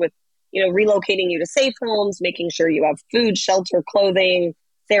assist with, relocating you to safe homes, making sure you have food, shelter, clothing,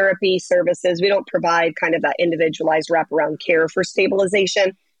 therapy services. We don't provide kind of that individualized wraparound care for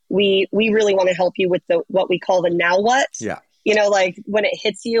stabilization. We really want to help you with what we call the now what. yeah, Like when it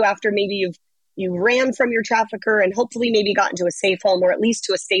hits you after maybe you ran from your trafficker and hopefully maybe got into a safe home or at least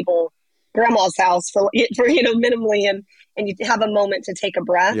to a stable grandma's house for minimally, and you have a moment to take a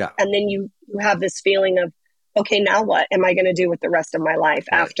breath, yeah, and then you have this feeling of, okay, now what am I going to do with the rest of my life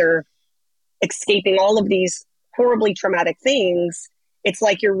right, after escaping all of these horribly traumatic things? It's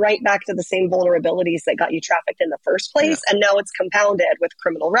like you're right back to the same vulnerabilities that got you trafficked in the first yeah, place, and now it's compounded with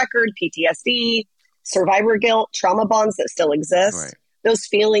criminal record, PTSD, survivor guilt, trauma bonds that still exist, right. those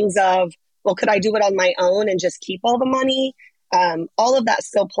feelings of, well, could I do it on my own and just keep all the money? All of that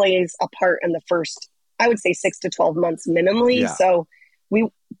still plays a part in the first, I would say, 6 to 12 months minimally. Yeah. So we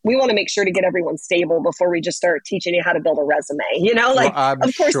want to make sure to get everyone stable before we just start teaching you how to build a resume. Well, Like, I'm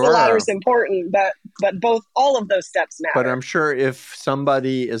of course the ladder sure. is important, but all of those steps But matter. I'm sure if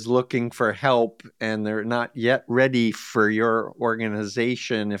somebody is looking for help and they're not yet ready for your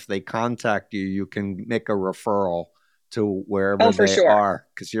organization, if they contact you, you can make a referral to wherever Oh, for they sure. are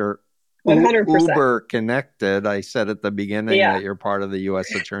because you're 100%. uber connected. I said at the beginning Yeah. that you're part of the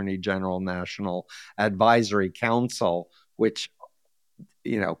U.S. Attorney General National Advisory Council, which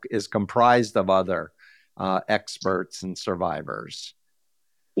is comprised of other experts and survivors.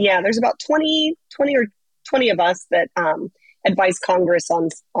 Yeah. There's about 20 of us that advise Congress on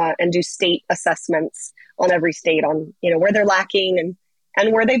and do state assessments on every state on, where they're lacking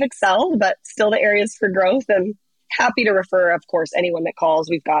and where they've excelled, but still the areas for growth. And happy to refer, of course, anyone that calls.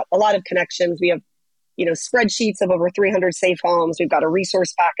 We've got a lot of connections. We have, spreadsheets of over 300 safe homes. We've got a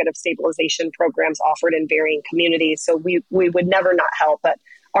resource packet of stabilization programs offered in varying communities. So we would never not help. But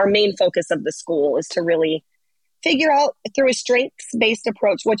our main focus of the school is to really figure out through a strengths based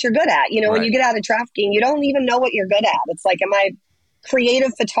approach what you're good at. When you Right. get out of trafficking, you don't even know what you're good at. It's like, am I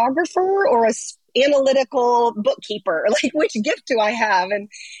creative photographer or a analytical bookkeeper? Like, which gift do I have?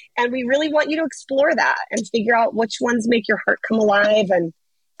 And we really want you to explore that and figure out which ones make your heart come alive, and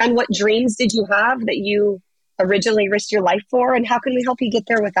what dreams did you have that you originally risked your life for, and how can we help you get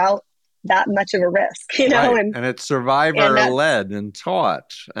there without that much of a risk, Right. and And it's and survivor that's led and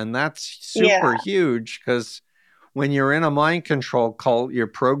taught. And that's super yeah, huge because when you're in a mind control cult, you're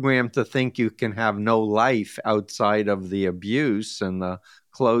programmed to think you can have no life outside of the abuse and the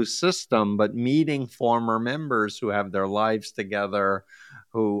closed system. But meeting former members who have their lives together,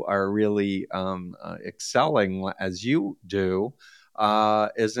 who are really excelling as you do,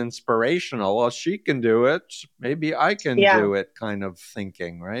 is inspirational. Well, she can do it. Maybe I can yeah. do it, kind of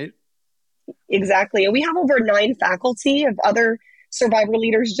thinking, right? Exactly. And we have over 9 faculty of other survivor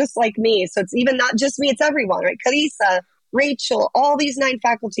leaders just like me. So it's even not just me, it's everyone, right? Carissa, Rachel, all these 9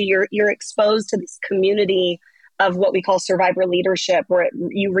 faculty, you're exposed to this community of what we call survivor leadership, where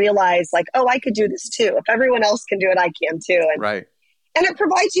you realize like, oh, I could do this too. If everyone else can do it, I can too. Right. And it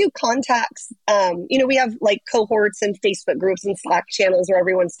provides you contacts. We have like cohorts and Facebook groups and Slack channels where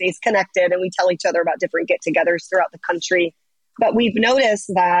everyone stays connected, and we tell each other about different get-togethers throughout the country. But we've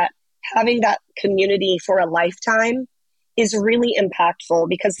noticed that having that community for a lifetime is really impactful,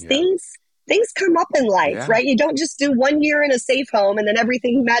 because things come up in life, right? You don't just do 1 year in a safe home and then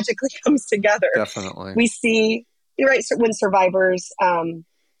everything magically comes together. Definitely. We see, right, so when survivors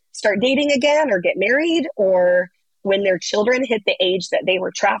start dating again or get married, or when their children hit the age that they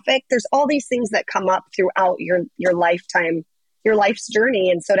were trafficked, there's all these things that come up throughout your lifetime, your life's journey.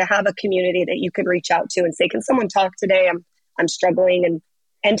 And so to have a community that you can reach out to and say, can someone talk today? I'm struggling.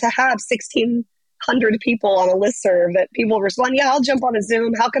 And to have 1,600 people on a listserv that people respond, yeah, I'll jump on a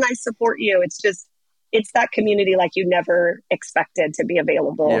Zoom. How can I support you? It's that community like you never expected to be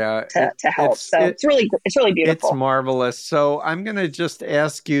available to help. So it's really beautiful. It's marvelous. So I'm going to just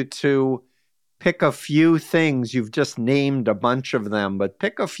ask you to pick a few things. You've just named a bunch of them, but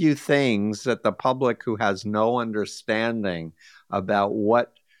pick a few things that the public who has no understanding about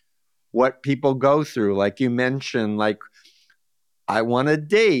what people go through. Like you mentioned, like, I want to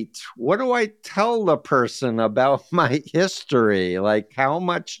date. What do I tell the person about my history? Like, how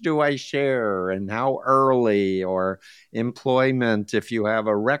much do I share and how early, or employment if you have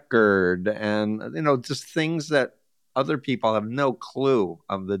a record, and, just things that other people have no clue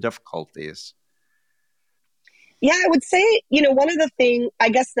of the difficulties. Yeah, I would say, one of the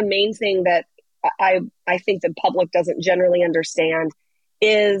main thing that I think the public doesn't generally understand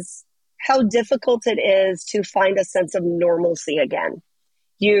is how difficult it is to find a sense of normalcy again.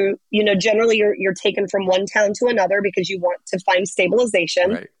 Generally you're taken from one town to another because you want to find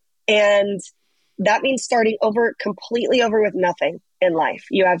stabilization. Right. And that means starting completely over with nothing in life.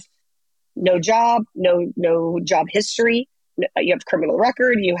 You have no job, no job history, you have criminal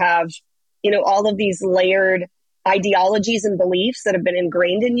record, you have, all of these layered ideologies and beliefs that have been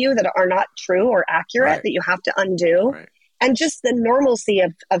ingrained in you that are not true or accurate, that you have to undo. Right. And just the normalcy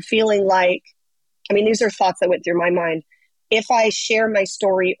of feeling like, these are thoughts that went through my mind. If I share my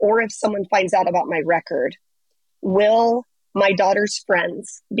story, or if someone finds out about my record, will my daughter's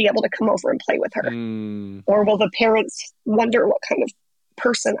friends be able to come over and play with her? Or will the parents wonder what kind of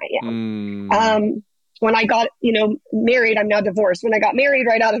person I am? When I got, married, I'm now divorced. When I got married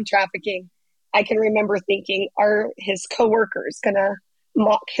right out of trafficking, I can remember thinking, are his coworkers going to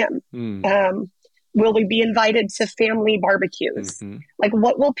mock him? Will we be invited to family barbecues? Like,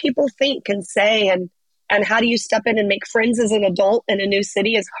 what will people think and say? And how do you step in and make friends as an adult in a new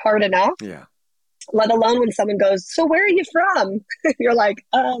city is hard enough. Yeah. Let alone when someone goes, so where are you from? You're like,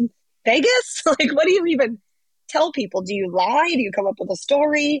 Vegas? Like, what do you even tell people? Do you lie? Do you come up with a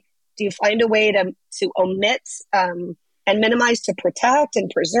story? Do you find a way to omit and minimize to protect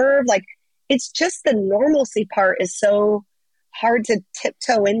and preserve? Like, it's just the normalcy part is so hard to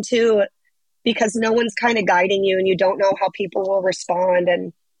tiptoe into, because no one's kind of guiding you and you don't know how people will respond.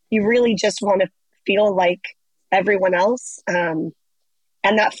 And you really just want to feel like everyone else. And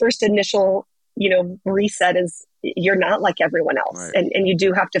that first initial, reset is you're not like everyone else. Right. And you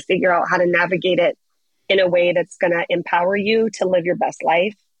do have to figure out how to navigate it in a way that's going to empower you to live your best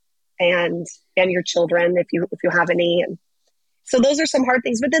life, and your children, if you have any. And so those are some hard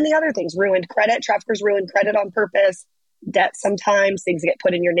things. But then the other things, ruined credit, traffickers ruin credit on purpose, debt sometimes, things get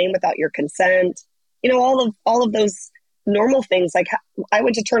put in your name without your consent. All of those normal things. Like, I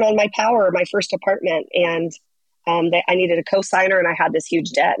went to turn on my power, my first apartment, and I needed a cosigner, and I had this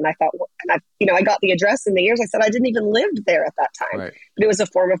huge debt. And I thought, I got the address in the years. I said I didn't even live there at that time. Right. But it was a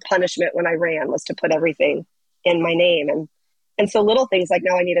form of punishment when I ran, was to put everything in my name. And so little things like,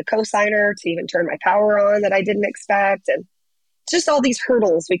 now I need a cosigner to even turn my power on that I didn't expect. And just all these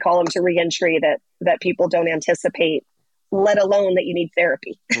hurdles, we call them, to reentry that people don't anticipate, let alone that you need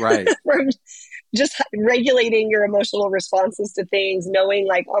therapy. Right. From just regulating your emotional responses to things, knowing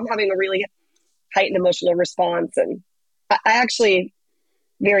like, I'm having a really heightened emotional response. And I actually,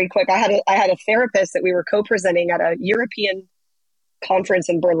 very quick, I had a therapist that we were co-presenting at a European conference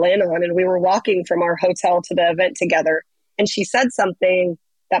in Berlin on, and we were walking from our hotel to the event together. And she said something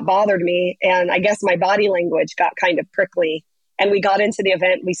that bothered me. And I guess my body language got kind of prickly. And we got into the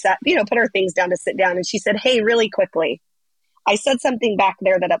event, we sat, put our things down to sit down. And she said, hey, really quickly, I said something back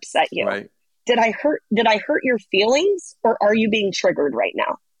there that upset you. Right. Did I hurt your feelings, or are you being triggered right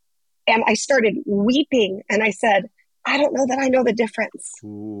now? And I started weeping, and I said, I don't know that I know the difference.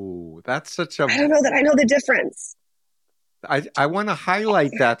 Ooh, that's I don't know that I know the difference. I want to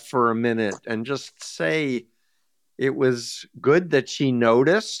highlight that for a minute and just say it was good that she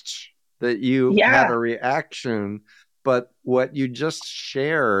noticed that you had Yeah. a reaction. But what you just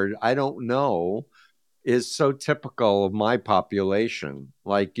shared, I don't know, is so typical of my population.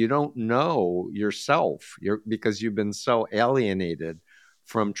 Like, you don't know yourself, because you've been so alienated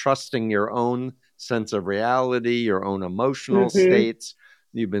from trusting your own sense of reality, your own emotional Hmm. states.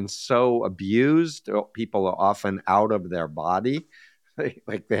 You've been so abused. People are often out of their body.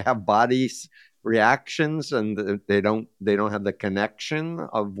 Like, they have body reactions, and they don't have the connection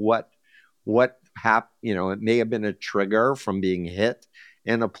of what happened. It may have been a trigger from being hit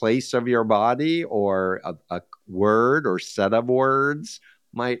in a place of your body, or a word or set of words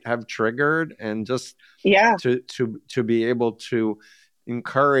might have triggered. And just Yeah. to be able to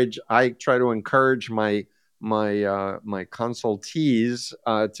I try to encourage my consultees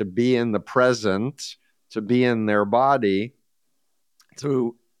to be in the present, to be in their body,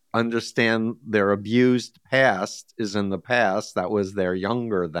 to understand their abused past is in the past. That was their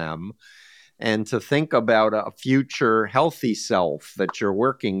younger them. And to think about a future healthy self that you're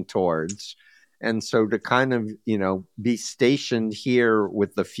working towards. And so to kind of, be stationed here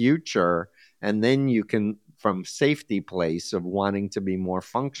with the future, and then you can, from safety place of wanting to be more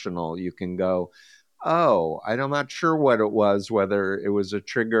functional, you can go, oh, I'm not sure what it was, whether it was a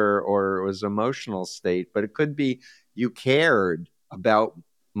trigger or it was emotional state, but it could be you cared about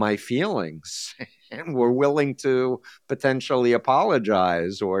my feelings and were willing to potentially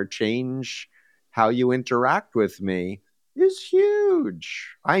apologize or change how you interact with me. Is huge.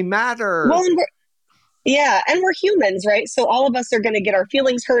 I Well, matter. yeah, and we're humans, right? So all of us are going to get our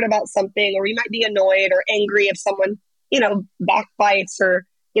feelings hurt about something, or we might be annoyed or angry if someone, backbites, or,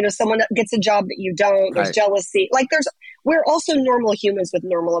 someone gets a job that you don't. There's Right. jealousy. We're also normal humans with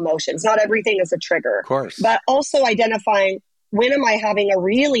normal emotions. Not everything is a trigger, Of course. but also identifying, when am I having a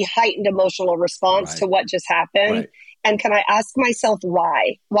really heightened emotional response to Right. what just happened? Right. And can I ask myself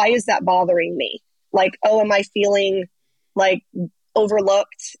why? Why is that bothering me? Like, oh, am I feeling like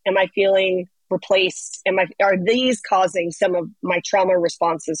overlooked? Am I feeling replaced? Are these causing some of my trauma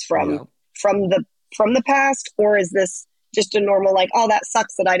responses Yeah. from the from the past, or is this just a normal, like, oh, that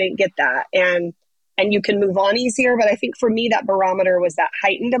sucks that I didn't get that, and you can move on easier? But I think for me, that barometer was that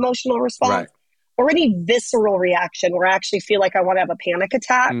heightened emotional Right. response, or any visceral reaction where I actually feel like I want to have a panic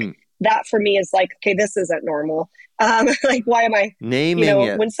attack. Mm. That for me is like, okay, this isn't normal. Like, why am I, Naming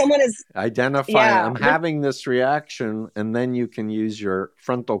it, when someone is, identifying, yeah, I'm having this reaction, and then you can use your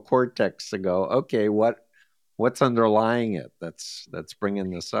frontal cortex to go, okay, what's underlying it? That's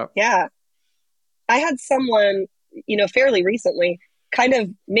bringing this up. yeah. I had someone, fairly recently kind of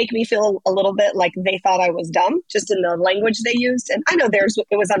make me feel a little bit like they thought I was dumb just in the language they used. And I know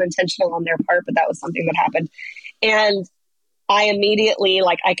it was unintentional on their part, but that was something that happened. And I immediately,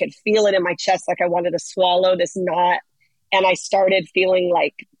 like, I could feel it in my chest, like I wanted to swallow this knot. And I started feeling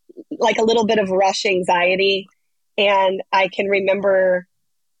like a little bit of rush anxiety. And I can remember,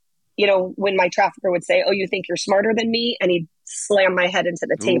 when my trafficker would say, oh, you think you're smarter than me? And he'd slam my head into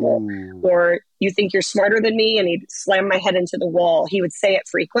the table. Ooh. Or you think you're smarter than me? And he'd slam my head into the wall. He would say it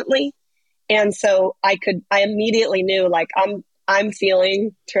frequently. And so I immediately knew, like, I'm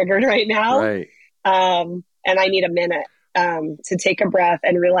feeling triggered right now. Right. And I need a minute to take a breath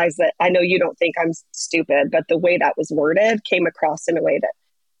and realize that I know you don't think I'm stupid, but the way that was worded came across in a way that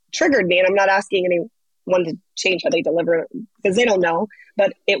triggered me. And I'm not asking anyone to change how they deliver, because they don't know,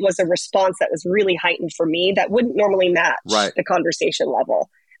 but it was a response that was really heightened for me that wouldn't normally match Right. the conversation level.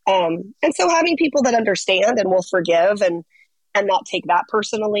 And so having people that understand and will forgive and not take that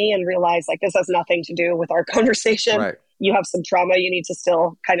personally, and realize, like, this has nothing to do with our conversation. Right. You have some trauma you need to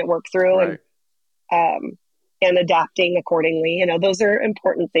still kind of work through, Right. um, and adapting accordingly. Those are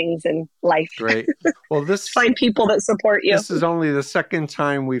important things in life. Great. Well, this Find people that support you. this is only the second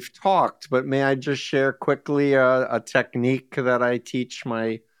time we've talked, but may I just share quickly a technique that I teach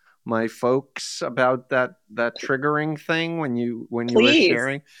my folks about that triggering thing when you were Please.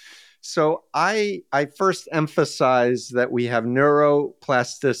 sharing. So I first emphasize that we have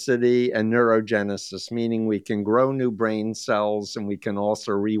neuroplasticity and neurogenesis, meaning we can grow new brain cells and we can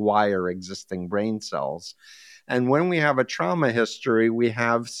also rewire existing brain cells. And when we have a trauma history, we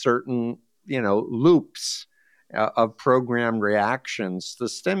have certain, loops of programmed reactions to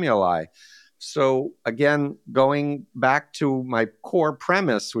stimuli. So again, going back to my core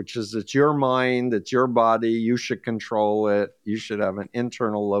premise, which is it's your mind, it's your body, you should control it. You should have an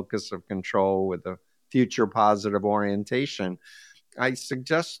internal locus of control with a future positive orientation. I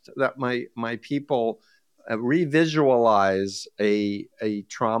suggest that my people revisualize a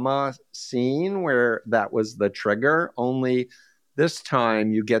trauma scene where that was the trigger, only this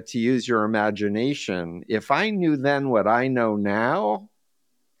time you get to use your imagination. If I knew then what I know now,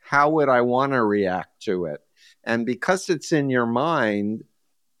 how would I want to react to it? And because it's in your mind,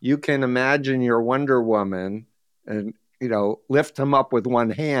 you can imagine your Wonder Woman and, lift him up with one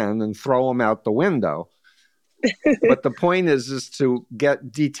hand and throw him out the window. But the point is to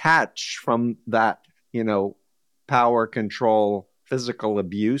get detached from that, power control, physical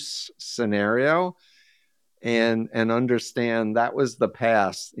abuse scenario, and understand that was the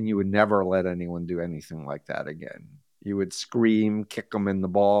past, and you would never let anyone do anything like that again. You would scream, kick him in the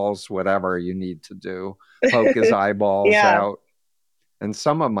balls, whatever you need to do, poke his eyeballs out. And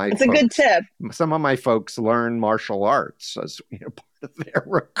some of my It's a good tip. Some of my folks learn martial arts as part of their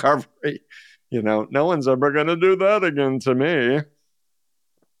recovery. No one's ever going to do that again to me.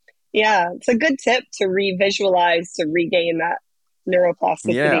 Yeah, it's a good tip to re-visualize, to regain that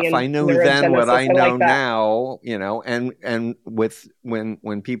neuroplasticity. Yeah, if I and knew then what I know like now, and with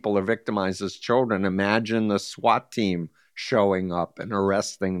when people are victimized as children, imagine the SWAT team showing up and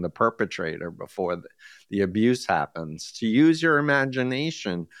arresting the perpetrator before the abuse happens. To use your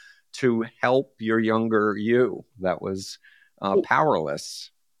imagination to help your younger you that was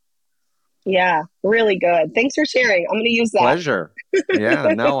powerless. Yeah, really good. Thanks for sharing. I'm going to use that. Pleasure.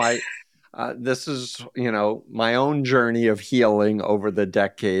 Yeah, no, this is, my own journey of healing over the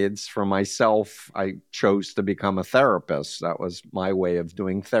decades. For myself, I chose to become a therapist. That was my way of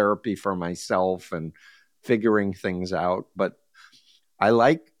doing therapy for myself and figuring things out. But I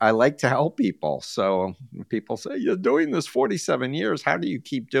like to help people. So people say, you're doing this 47 years. How do you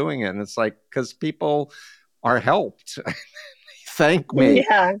keep doing it? And it's like, because people are helped. Thank me.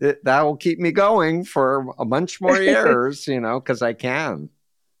 Yeah. That will keep me going for a bunch more years, because I can.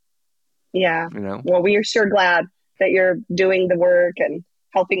 Yeah. Well, we are sure glad that you're doing the work and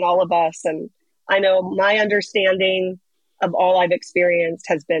helping all of us. And I know my understanding of all I've experienced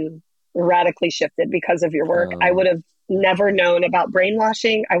has been radically shifted because of your work. I would have never known about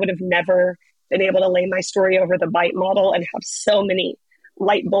brainwashing. I would have never been able to lay my story over the bite model and have so many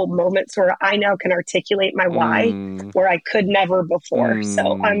light bulb moments where I now can articulate my why where I could never before.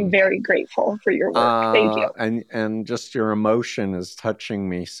 So I'm very grateful for your work. Thank you. And just your emotion is touching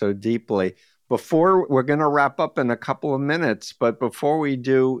me so deeply. Before we're going to wrap up in a couple of minutes, but before we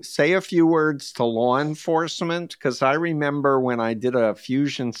do, say a few words to law enforcement, because I remember when I did a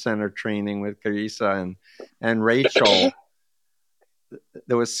fusion center training with Carissa and Rachel,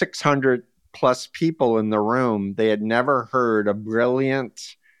 there was 600 plus people in the room. They had never heard a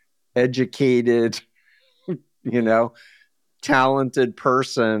brilliant, educated, talented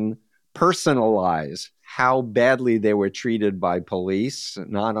person personalize how badly they were treated by police,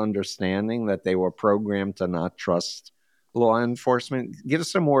 not understanding that they were programmed to not trust law enforcement. Give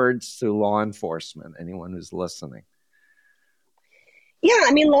some words to law enforcement, anyone who's listening. Yeah,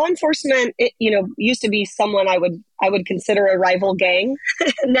 I mean, law enforcement, used to be someone I would consider a rival gang.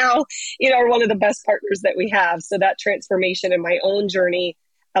 Now, are one of the best partners that we have. So that transformation in my own journey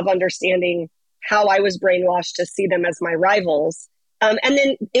of understanding how I was brainwashed to see them as my rivals, and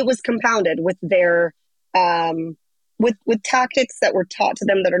then it was compounded with their with tactics that were taught to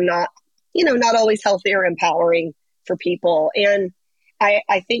them that are not, not always healthy or empowering for people. And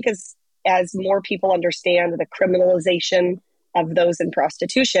I think as more people understand the criminalization of those in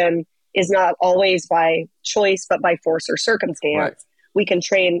prostitution is not always by choice, but by force or circumstance. Right. We can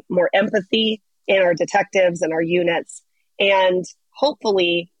train more empathy in our detectives and our units, and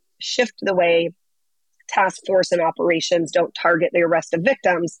hopefully shift the way task force and operations don't target the arrest of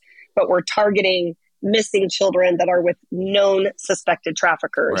victims, but we're targeting missing children that are with known suspected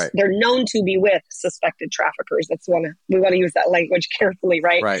traffickers. Right. They're known to be with suspected traffickers. We want to use that language carefully,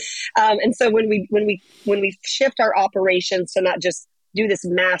 right? Right. And so when we shift our operations to not just do this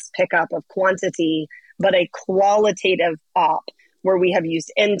mass pickup of quantity, but a qualitative op where we have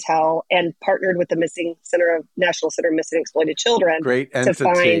used intel and partnered with the National Center of Missing and Exploited Children to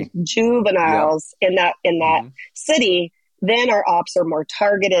find juveniles in that city. Then our ops are more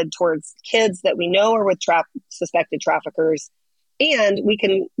targeted towards kids that we know are with suspected traffickers. And we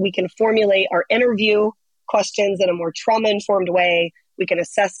can formulate our interview questions in a more trauma-informed way. We can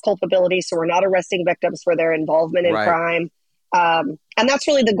assess culpability so we're not arresting victims for their involvement in crime. And that's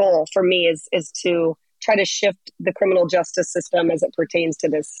really the goal for me is to try to shift the criminal justice system as it pertains to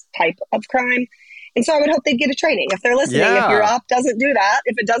this type of crime. And so I would hope they'd get a training if they're listening. Yeah. If your op doesn't do that,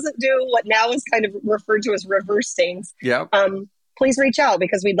 if it doesn't do what now is kind of referred to as reverse stings, please reach out,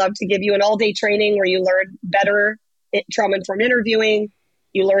 because we'd love to give you an all-day training where you learn better trauma-informed interviewing.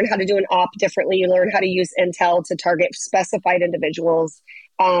 You learn how to do an op differently. You learn how to use intel to target specified individuals.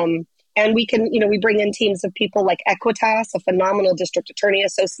 And we can, we bring in teams of people like Equitas, a phenomenal district attorney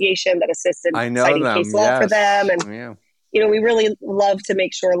association that assists in citing case law for them. And we really love to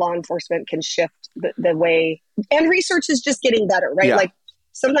make sure law enforcement can shift the way, and research is just getting better, right? Yeah. Like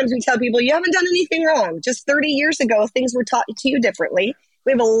sometimes we tell people, you haven't done anything wrong. Just 30 years ago, things were taught to you differently.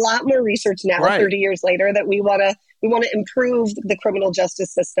 We have a lot more research now, Right. 30 years later, that we want to improve the criminal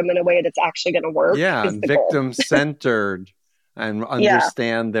justice system in a way that's actually going to work. Yeah, is and the goal. victim-centered, and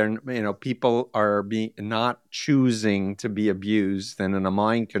understand people are not choosing to be abused and in a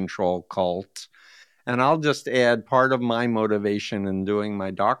mind control cult. And I'll just add, part of my motivation in doing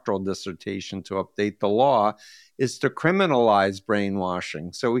my doctoral dissertation to update the law is to criminalize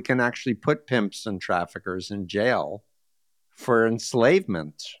brainwashing, so we can actually put pimps and traffickers in jail for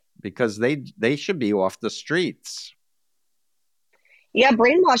enslavement, because they should be off the streets. Yeah,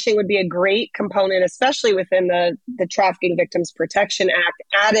 brainwashing would be a great component, especially within the Trafficking Victims Protection Act,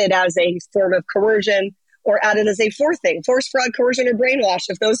 added as a form of coercion, or added as a fourth thing: force, fraud, coercion, or brainwash.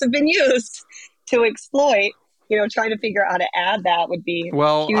 If those have been used to exploit, trying to figure out how to add that would be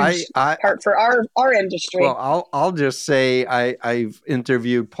a huge part for our industry. Well, I'll just say I've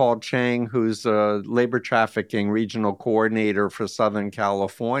interviewed Paul Chang, who's a labor trafficking regional coordinator for Southern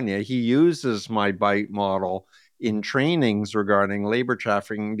California. He uses my BITE model in trainings regarding labor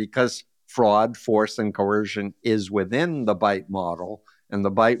trafficking, because fraud, force, and coercion is within the BITE model, and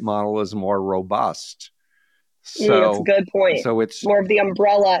the BITE model is more robust. So that's a good point. So it's more of the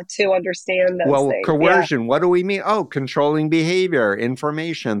umbrella to understand those things. Coercion, what do we mean? Oh, controlling behavior,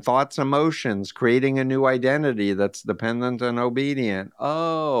 information, thoughts, emotions, creating a new identity that's dependent and obedient.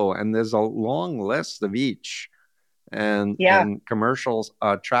 Oh, and there's a long list of each. And commercial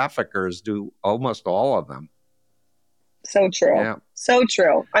traffickers do almost all of them. So true. Yeah. So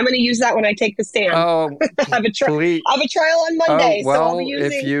true. I'm going to use that when I take the stand. Oh, I have a trial on Monday. Well, so I'll be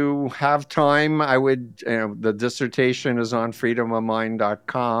using... if you have time, I would, the dissertation is on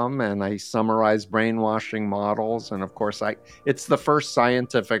freedomofmind.com, and I summarize brainwashing models. And of course, it's the first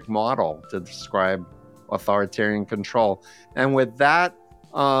scientific model to describe authoritarian control. And with that,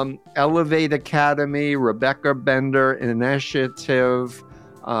 Elevate Academy, Rebecca Bender Initiative,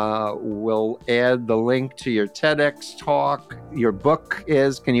 we'll add the link to your TEDx talk. Your book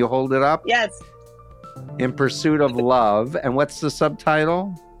is, can you hold it up? Yes. In Pursuit of Love. And what's the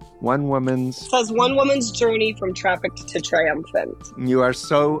subtitle? It says One Woman's Journey from Trafficked to Triumphant. You are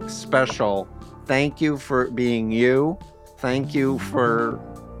so special. Thank you for being you. Thank you for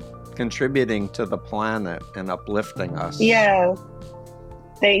contributing to the planet and uplifting us. Yeah.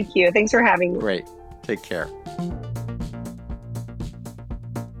 Thank you. Thanks for having me. Great. Take care.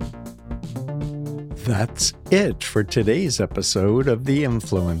 That's it for today's episode of The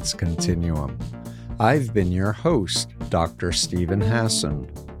Influence Continuum. I've been your host, Dr. Stephen Hassan.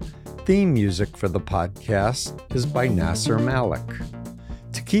 Theme music for the podcast is by Nasser Malik.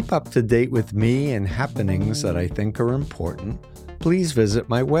 To keep up to date with me and happenings that I think are important, please visit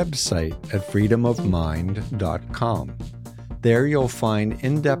my website at freedomofmind.com. There you'll find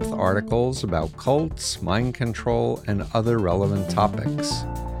in-depth articles about cults, mind control, and other relevant topics.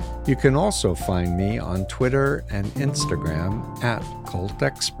 You can also find me on Twitter and Instagram at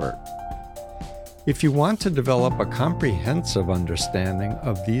CultExpert. If you want to develop a comprehensive understanding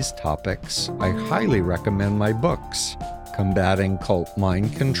of these topics, I highly recommend my books, Combating Cult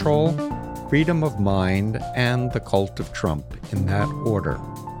Mind Control, Freedom of Mind, and The Cult of Trump, in that order.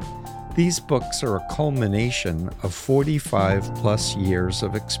 These books are a culmination of 45-plus years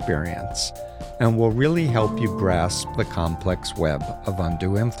of experience, and will really help you grasp the complex web of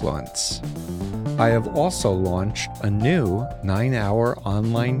undue influence. I have also launched a new 9-hour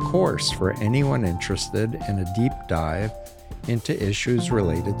online course for anyone interested in a deep dive into issues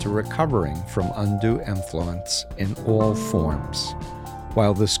related to recovering from undue influence in all forms.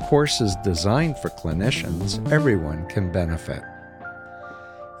 While this course is designed for clinicians, everyone can benefit.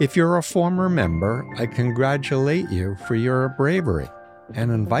 If you're a former member, I congratulate you for your bravery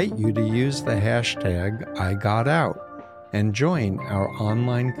and invite you to use the hashtag #IGotOut and join our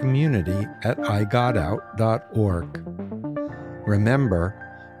online community at igotout.org.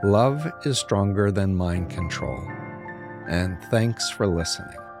 Remember, love is stronger than mind control. And thanks for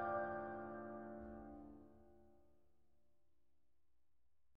listening.